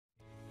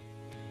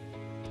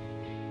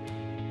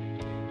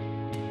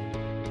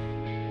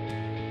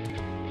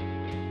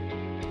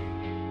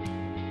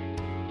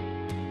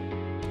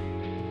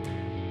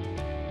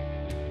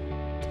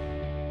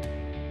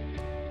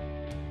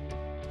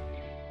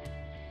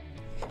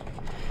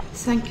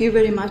Thank you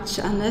very much,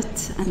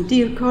 Annette, and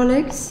dear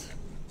colleagues.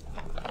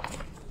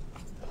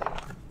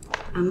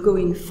 I'm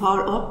going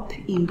far up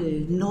in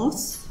the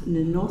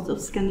north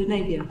of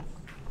Scandinavia.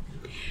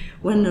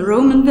 When the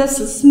Roman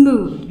vessels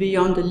moved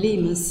beyond the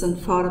Limes and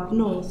far up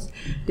north,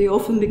 they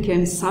often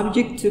became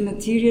subject to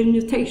material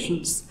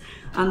mutations,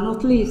 and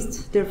not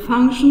least, their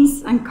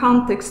functions and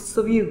contexts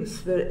of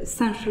use were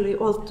essentially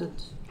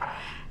altered.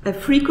 A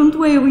frequent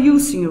way of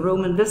using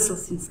Roman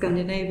vessels in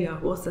Scandinavia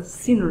was as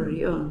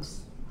cinerary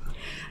urns.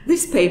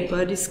 This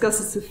paper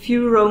discusses a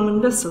few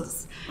Roman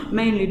vessels,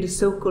 mainly the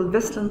so-called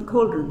Vestland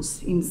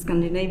Cauldrons in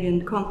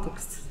Scandinavian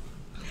contexts.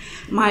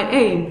 My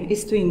aim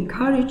is to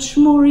encourage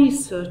more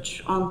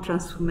research on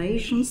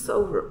transformations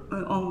of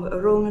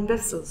Roman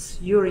vessels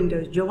during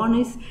their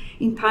journeys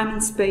in time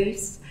and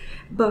space,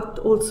 but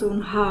also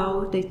on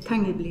how they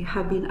tangibly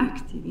have been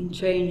active in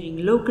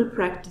changing local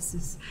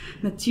practices,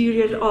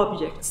 material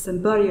objects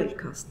and burial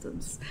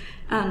customs,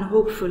 and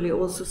hopefully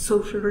also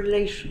social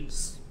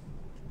relations.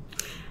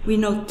 We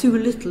know too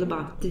little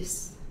about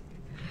this.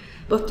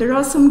 But there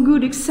are some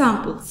good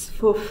examples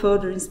for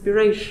further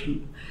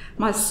inspiration.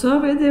 My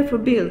survey therefore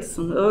builds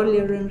on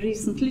earlier and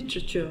recent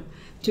literature,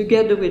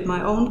 together with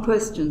my own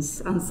questions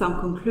and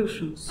some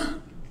conclusions.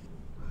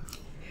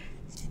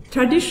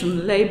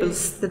 Tradition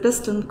labels the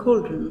Western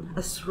Cauldron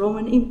as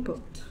Roman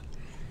import,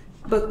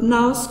 but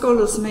now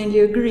scholars mainly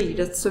agree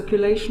that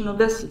circulation of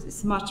vessels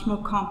is much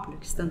more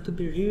complex than to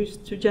be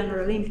reduced to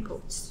general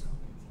imports.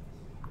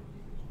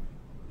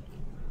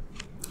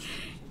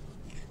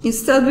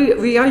 Instead,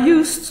 we are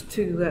used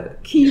to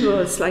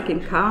keywords like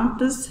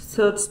encounters,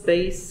 third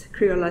space,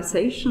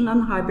 creolization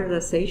and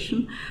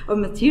hybridization of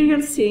material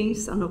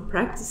things and of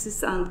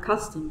practices and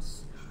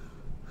customs.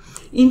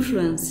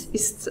 Influence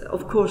is,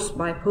 of course,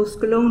 by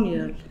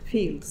post-colonial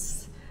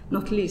fields,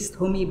 not least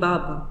Homi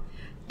Bhabha,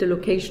 the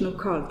location of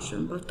culture,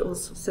 but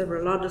also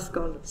several other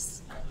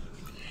scholars.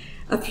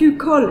 A few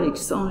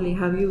colleagues only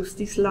have used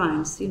these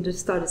lines in the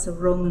studies of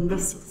Roman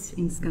vessels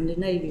in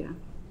Scandinavia.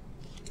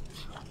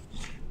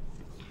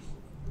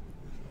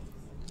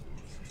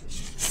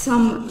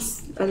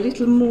 A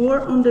little more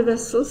on the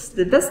vessels.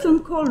 The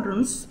Vestland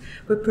Cauldrons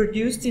were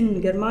produced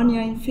in Germania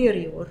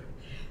Inferior.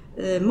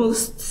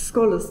 Most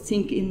scholars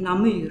think in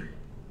Namur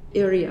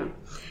area,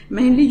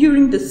 mainly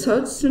during the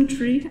 3rd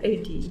century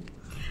AD.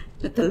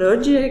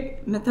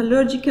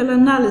 Metallurgical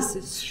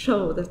analysis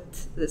show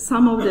that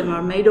some of them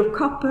are made of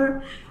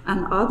copper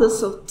and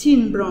others of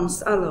tin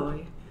bronze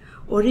alloy.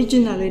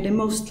 Originally, the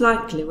most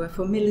likely were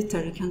for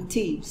military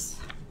canteens.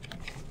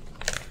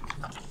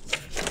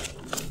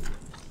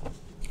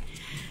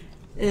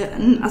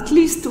 At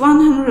least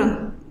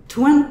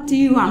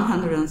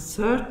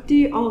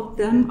 130 of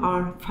them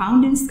are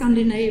found in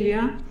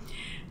Scandinavia,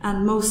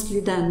 and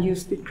mostly then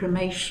used with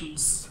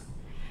cremations,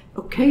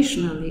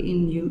 occasionally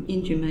in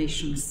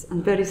inhumations,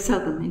 and very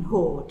seldom in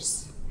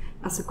hoards,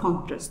 as a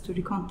contrast to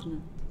the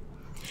continent.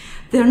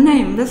 Their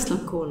name,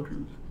 Vestland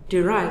Cauldron,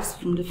 derives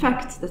from the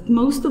fact that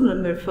most of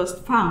them were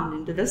first found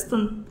in the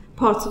western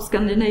parts of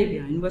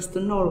Scandinavia, in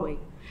western Norway,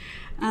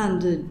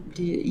 and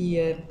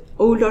the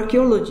old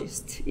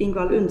archaeologist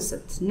Ingvald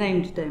Undset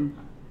named them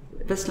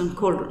Vestland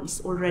Cauldrons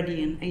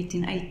already in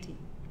 1880.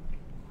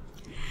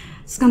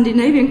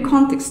 Scandinavian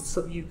contexts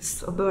of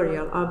use of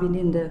burial are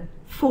within the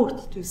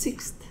 4th to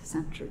 6th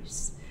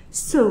centuries.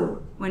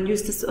 So, when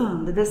used as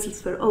urn, the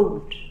vessels were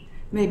old,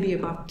 maybe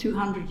about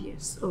 200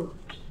 years old.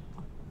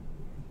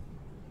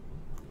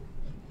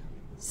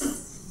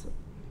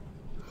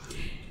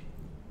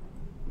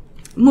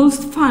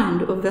 Most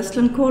find of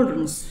Vestland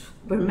Cauldrons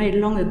were made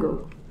long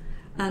ago,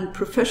 and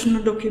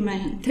professional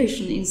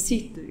documentation in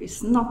situ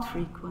is not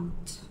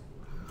frequent.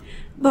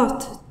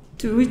 But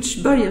to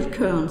which burial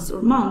cairns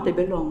or mound they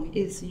belong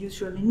is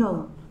usually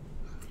known.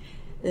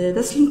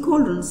 Vestland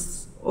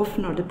Cauldrons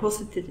often are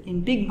deposited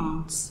in big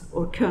mounds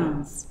or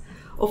cairns,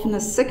 often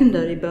as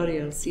secondary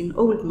burials in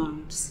old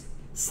mounds,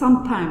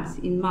 sometimes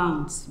in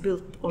mounds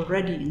built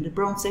already in the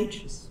Bronze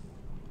Ages.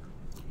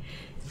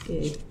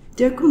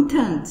 Their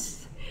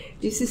contents,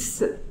 this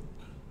is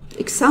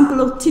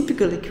example of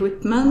typical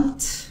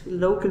equipment,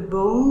 local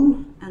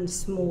bone and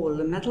small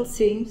metal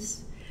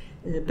things,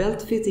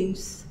 belt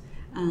fittings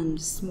and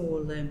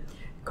small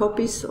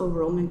copies of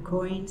Roman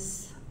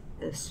coins,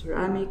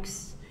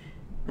 ceramics,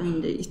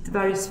 and it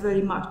varies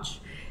very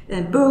much.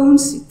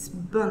 Bones, it's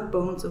burnt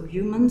bones of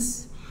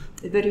humans.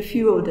 Very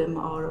few of them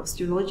are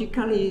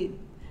osteologically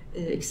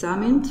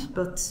examined,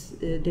 but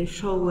they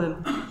show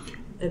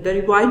a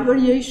very wide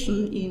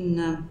variation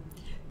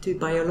to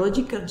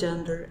biological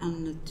gender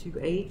and to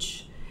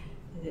age.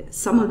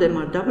 Some of them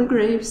are double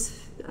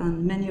graves,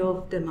 and many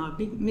of them are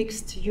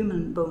mixed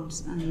human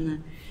bones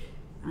and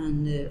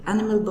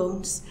animal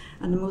bones,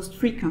 and the most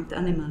frequent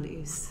animal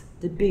is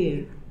the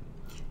bear.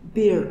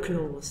 Bear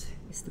claws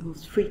is the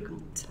most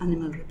frequent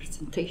animal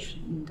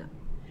representation in them.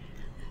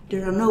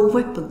 There are no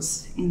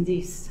weapons in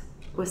these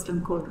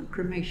Western Cauldron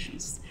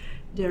cremations.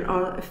 There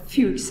are a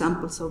few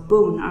examples of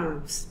bone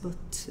arrows,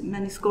 but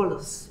many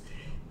scholars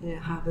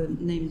have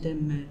named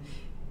them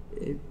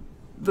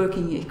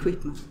working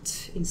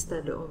equipment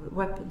instead of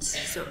weapons.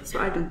 So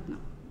I don't know.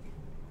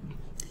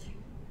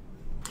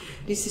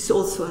 This is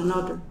also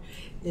another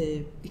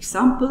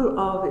example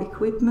of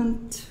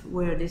equipment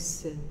where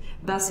this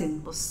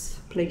basin was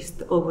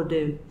placed over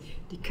the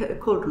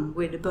cauldron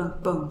with the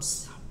burnt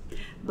bones.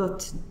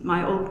 But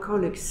my old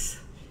colleagues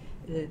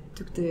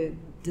took the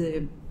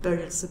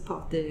burials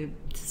apart, the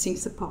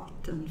things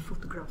apart, and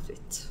photographed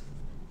it,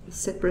 the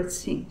separate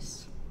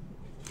things.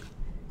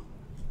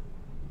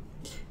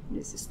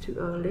 This is too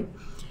early.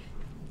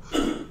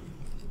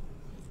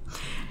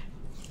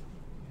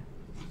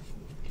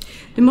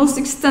 The most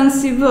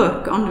extensive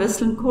work on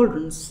Vestland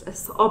Cauldrons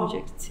as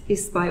object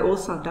is by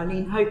Åsa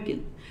Dahlin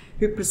Hauken,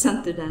 who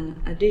presented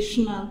an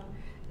additional,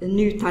 a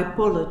new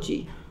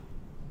typology.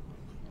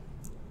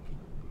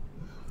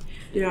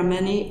 There are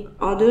many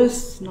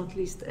others, not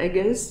least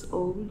Eggers,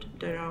 old.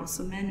 There are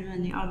also many,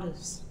 many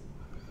others.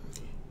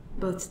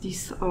 But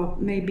these are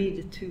maybe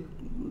the two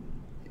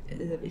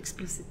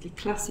explicitly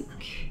classic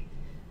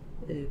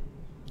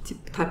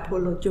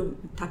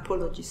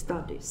typology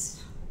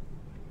studies.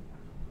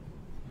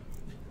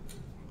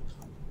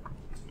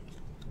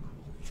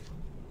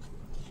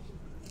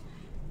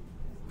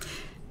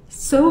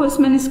 So, as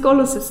many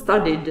scholars have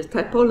studied the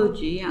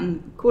typology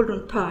and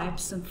cauldron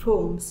types and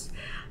forms,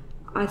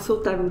 I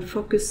thought I would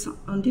focus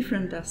on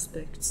different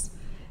aspects,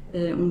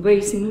 on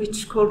ways in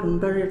which cauldron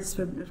burials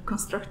were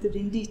constructed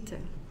in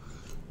detail.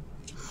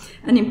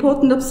 An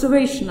important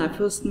observation I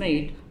first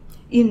made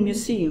in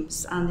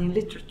museums and in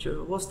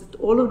literature was that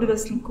all of the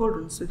Vestland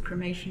Cauldrons with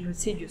cremation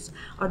residues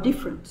are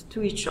different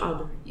to each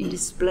other in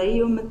display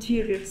of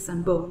materials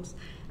and bones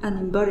and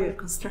in burial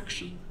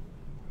construction.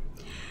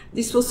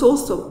 This was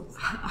also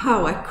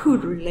how I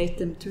could relate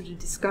them to the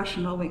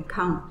discussion of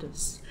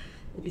encounters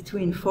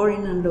between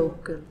foreign and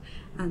local,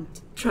 and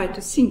try to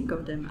think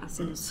of them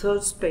as in a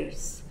third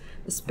space,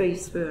 a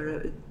space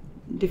where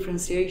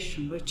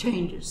differentiation, where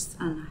changes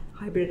and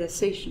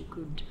hybridization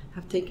could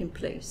have taken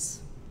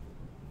place.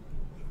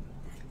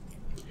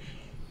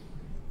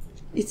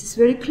 It is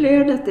very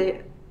clear that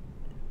they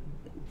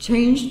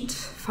changed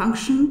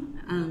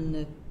function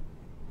and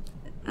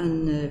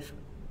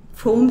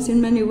forms in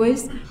many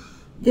ways.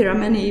 There are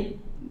many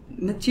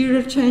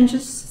material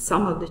changes.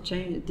 Some of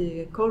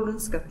the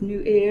cauldrons got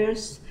new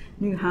ears,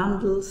 new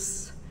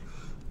handles,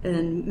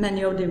 and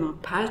many of them are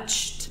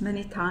patched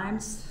many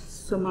times,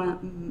 so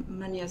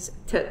many as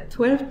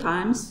 12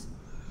 times.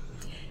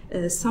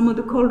 Some of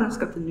the cauldrons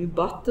got a new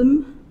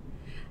bottom.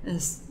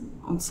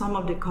 On some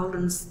of the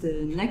cauldrons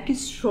the neck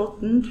is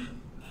shortened,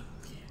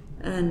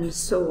 and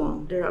so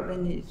on. There are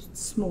many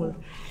small.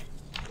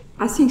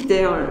 I think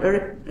they are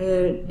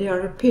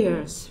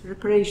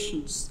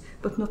reparations,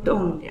 but not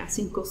only. I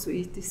think also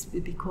it is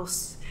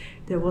because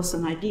there was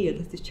an idea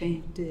that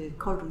the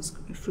cauldrons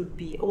should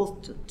be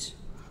altered,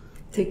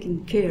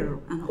 taken care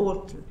of and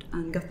altered,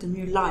 and got a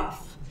new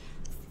life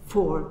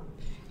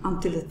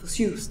until it was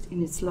used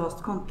in its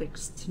last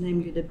context,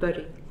 namely the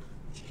burial.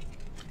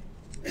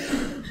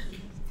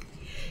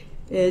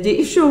 The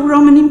issue of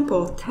Roman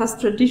import has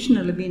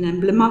traditionally been an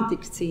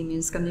emblematic theme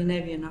in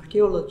Scandinavian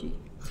archaeology,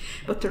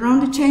 but around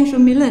the change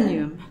of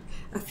millennium,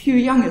 a few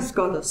younger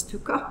scholars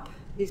took up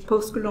this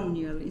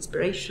post-colonial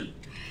inspiration,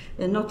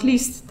 not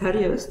least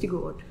Terje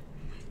Østigård,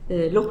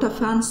 Lotta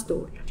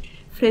Fernstål,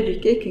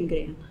 Fredrik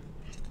Ekengren,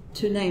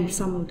 to name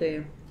some of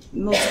their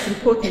most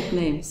important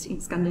names in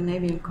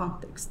Scandinavian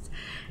context.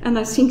 And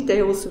I think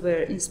they also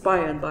were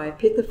inspired by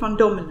Peter van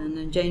Dommelen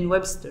and Jane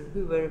Webster,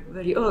 who were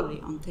very early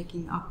on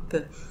taking up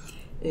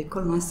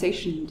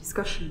colonization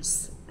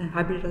discussions,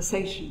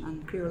 hybridization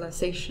and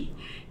creolization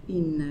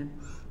in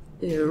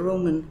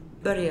Roman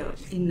burial,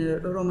 in a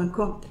Roman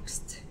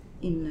context,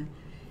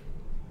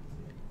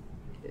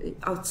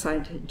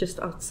 just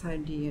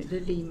outside the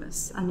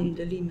Limes and in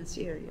the Limes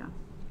area.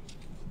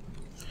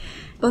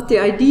 But the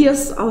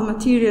ideas of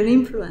material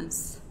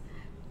influence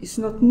is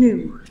not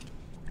new.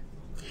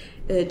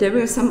 There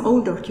were some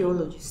old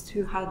archaeologists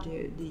who had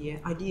the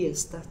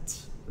ideas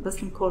that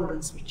Western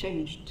Cauldrons were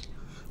changed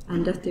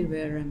and that they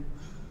were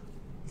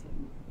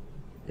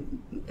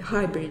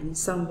hybrid in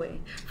some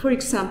way. For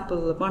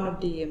example, one of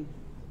the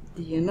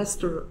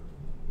Nestor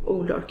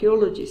old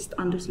archaeologist,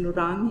 Anders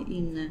Lorang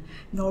in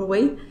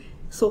Norway,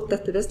 thought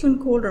that the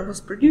Vestland Cauldron was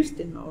produced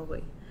in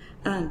Norway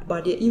and by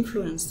the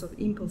influence of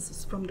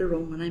impulses from the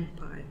Roman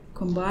Empire,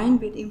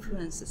 combined with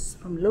influences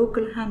from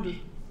local handled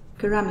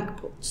ceramic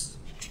pots.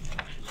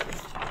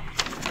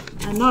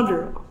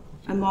 Another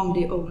among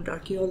the old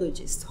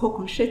archaeologists,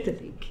 Håkon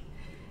Schettelig,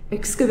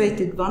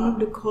 excavated one of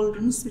the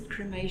cauldrons with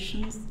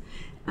cremations,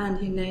 and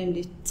he named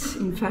it,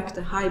 in fact,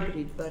 a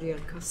hybrid burial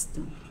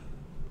custom.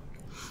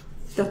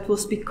 That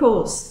was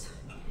because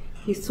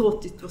he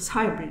thought it was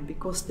hybrid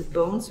because the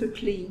bones were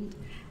cleaned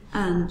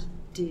and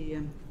the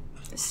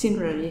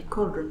cinerary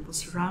cauldron was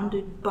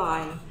surrounded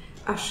by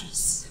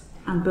ashes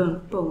and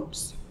burnt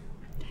bones.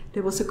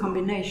 There was a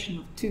combination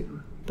of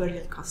two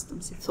burial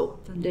customs, he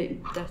thought, and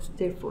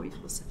therefore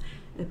it was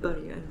a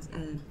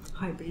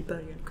hybrid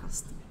burial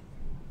custom.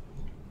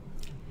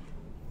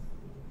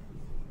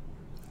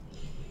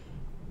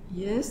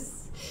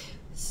 Yes,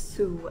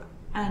 So,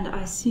 and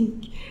I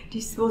think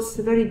this was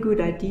a very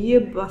good idea,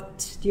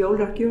 but the old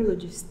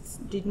archaeologists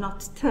did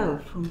not tell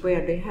from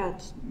where they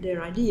had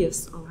their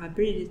ideas of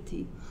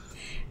hybridity.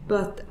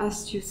 But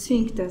as you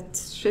think that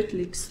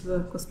Shetlik's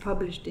work was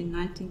published in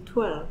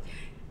 1912,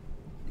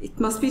 it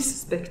must be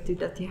suspected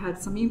that he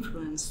had some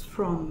influence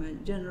from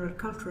general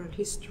cultural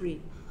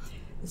history,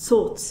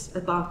 thoughts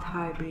about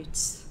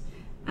hybrids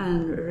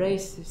and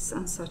races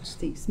and such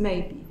things.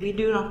 Maybe. We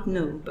do not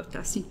know, but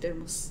I think there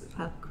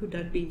could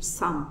have been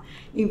some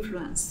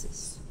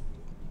influences.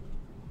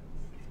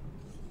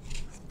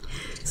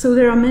 So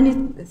there are many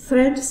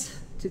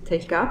threads to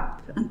take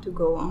up and to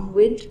go on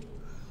with.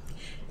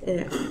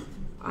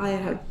 I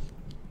have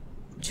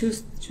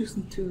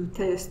chosen to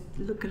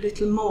look a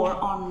little more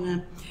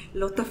on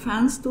Lotta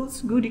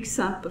Fernstål's good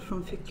example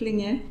from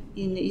Ficklinge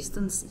in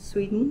eastern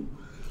Sweden.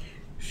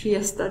 She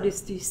has studied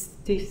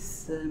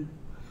this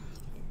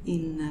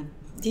in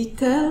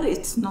detail.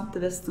 It's not the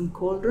Western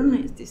Cauldron,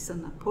 it is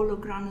an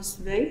Apollogranous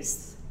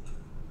vase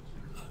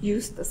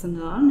used as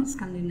an urn in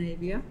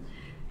Scandinavia,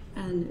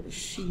 and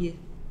she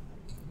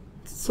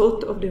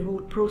thought of the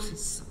whole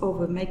process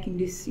of making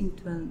this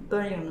into a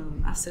burial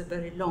urn as a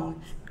very long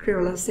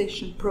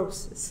creolization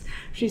process.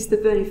 She's the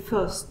very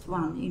first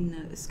one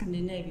in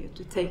Scandinavia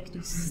to take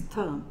this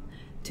term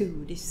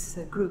to this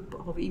group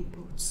of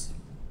imports.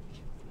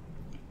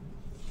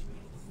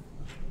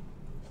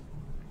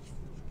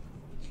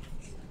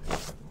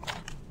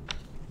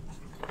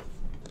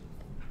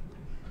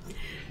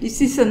 This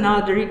is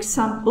another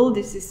example.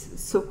 This is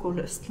so-called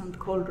Vestland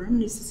Cauldron.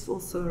 This is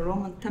also a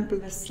Roman temple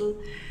vessel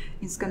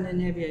in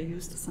Scandinavia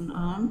used as an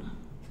urn.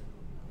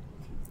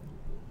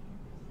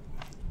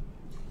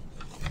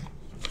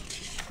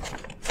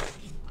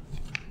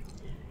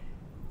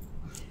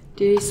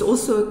 There is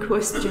also a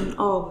question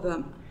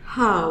of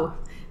how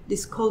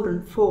this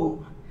cauldron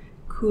form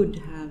could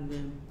have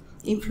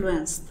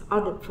influenced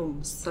other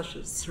forms, such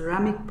as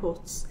ceramic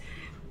pots.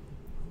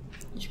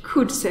 You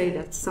could say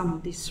that some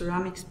of these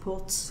ceramic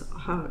pots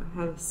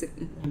have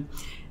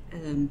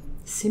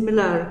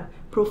similar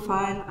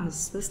profile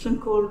as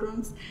Vestland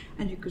cauldrons,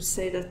 and you could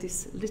say that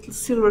this little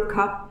silver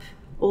cup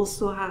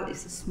also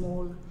is a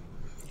small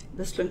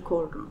Vestland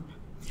cauldron.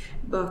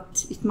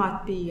 But it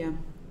might be a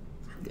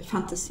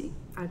fantasy,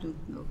 I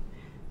don't know.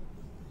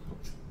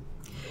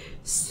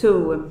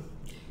 So,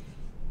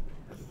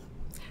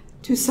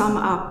 to sum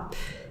up,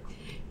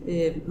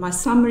 my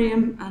summary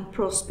and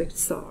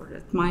prospects are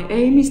that my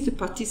aim is to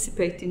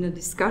participate in a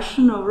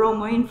discussion of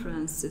Roma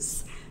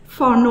influences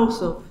far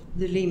north of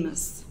the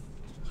Limes.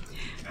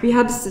 We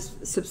have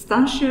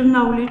substantial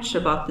knowledge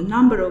about the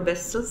number of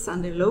vessels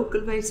and the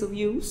local ways of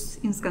use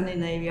in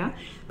Scandinavia,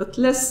 but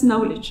less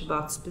knowledge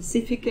about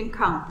specific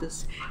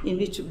encounters in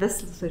which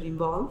vessels are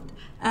involved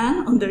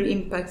and on their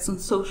impacts on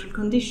social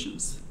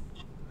conditions.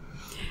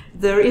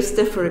 There is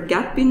therefore a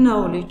gap in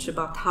knowledge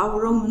about how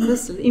Roman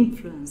vessels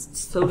influenced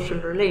social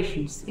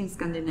relations in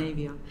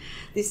Scandinavia.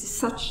 This is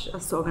such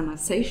as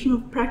organization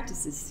of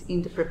practices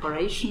in the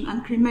preparation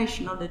and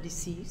cremation of the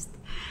deceased,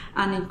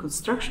 and in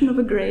construction of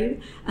a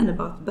grave, and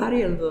about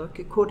burial work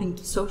according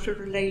to social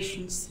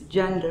relations,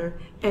 gender,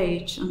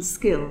 age, and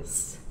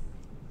skills.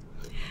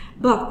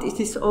 But it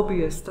is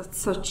obvious that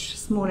such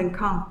small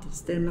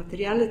encounters, their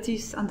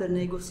materialities and their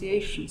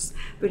negotiations,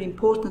 were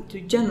important to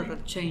general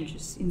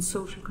changes in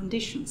social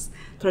conditions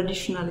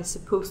traditionally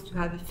supposed to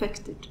have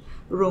affected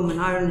Roman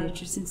Iron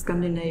Ages in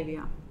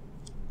Scandinavia.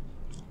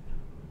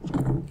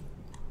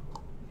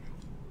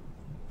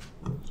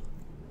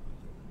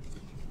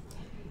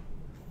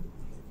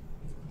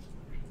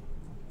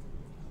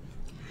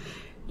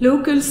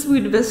 Locals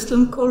with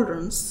Westland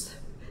cauldrons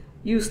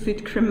used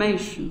with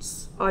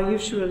cremations are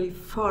usually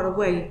far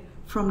away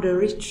from the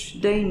rich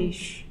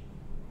Danish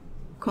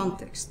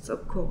context,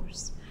 of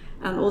course,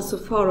 and also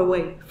far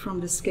away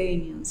from the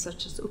Scandinavian,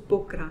 such as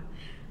Uppåkra,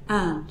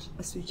 and,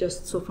 as we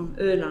just saw, from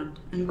Öland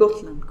and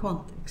Gotland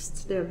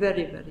contexts. They are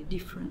very, very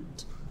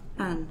different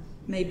and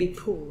maybe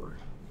poor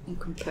in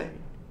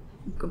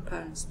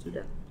comparison to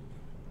that.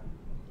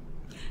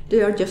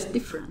 They are just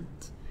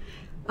different,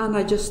 and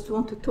I just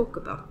want to talk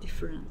about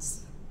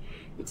difference.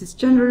 It is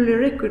generally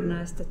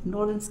recognized that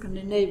northern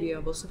Scandinavia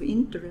was of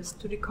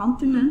interest to the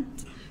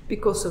continent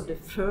because of the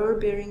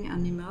fur-bearing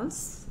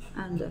animals,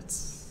 and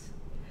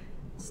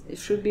it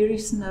should be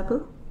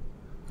reasonable.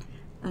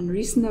 And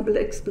reasonable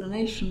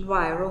explanation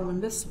why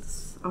Roman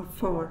vessels are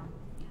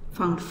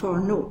found far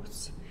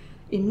north,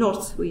 in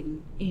North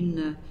Sweden,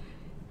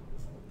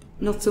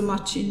 not so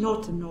much in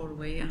northern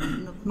Norway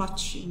and not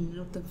much in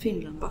northern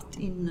Finland, but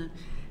in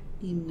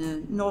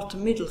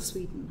northern middle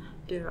Sweden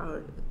there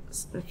are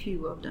a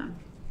few of them.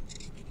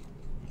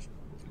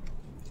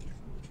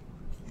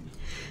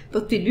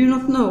 But we do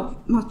not know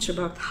much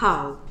about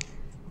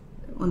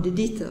on the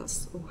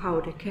details of how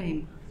they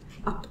came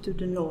up to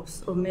the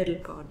north of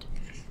Medelpad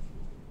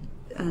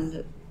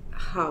and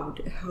how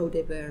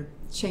they were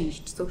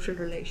changed social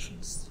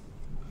relations.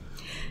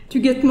 To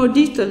get more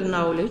detailed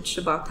knowledge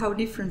about how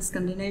different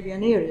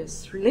Scandinavian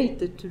areas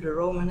related to the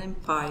Roman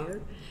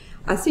Empire,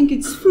 I think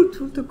it's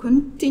fruitful to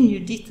continue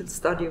detailed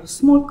study of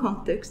small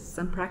contexts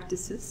and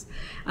practices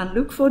and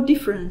look for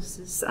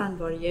differences and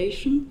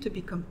variation to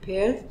be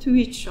compared to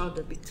each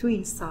other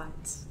between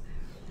sites.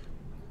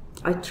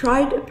 I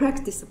tried a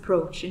practice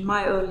approach in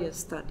my earlier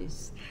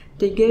studies.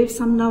 They gave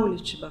some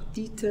knowledge about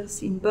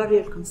details in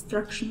burial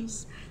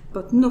constructions,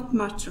 but not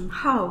much on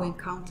how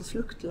encounters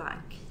looked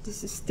like.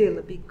 This is still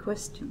a big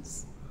question.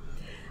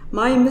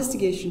 My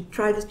investigation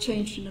tried a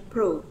change in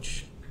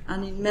approach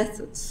and in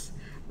methods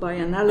by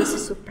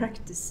analysis of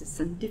practices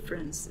and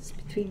differences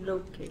between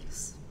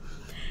locales.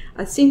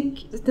 I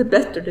think that the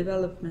better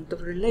development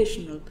of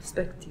relational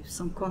perspectives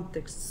on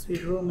contexts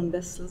with Roman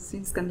vessels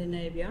in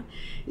Scandinavia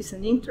is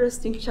an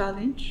interesting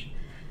challenge,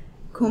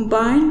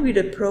 combined with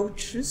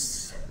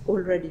approaches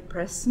already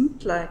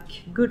present,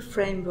 like good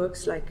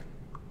frameworks like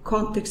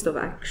context of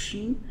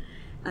action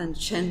and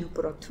chaîne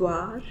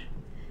opératoire,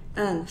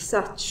 and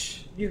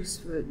such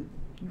useful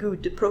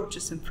good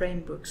approaches and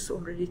frameworks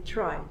already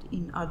tried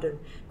in other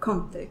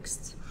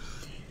contexts.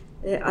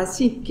 I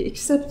think,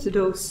 except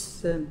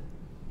those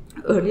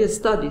earlier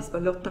studies by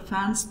Lotta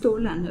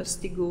Fernståhl and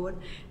Östigård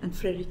and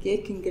Fredrik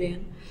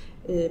Ekengren,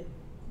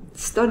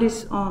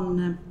 studies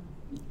on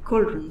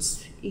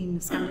cauldrons in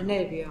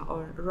Scandinavia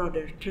are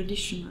rather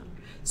traditional,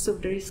 so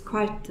there is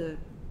quite an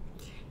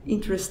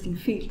interesting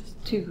field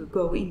to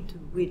go into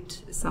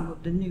with some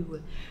of the new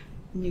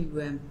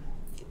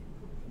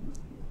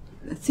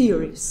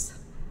theories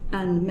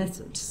and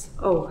methods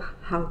of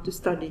how to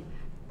study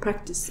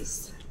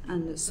practices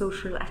and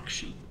social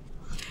action.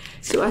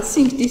 So I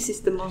think this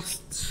is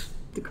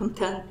the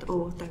content of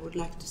what I would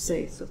like to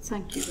say. So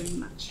thank you very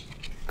much.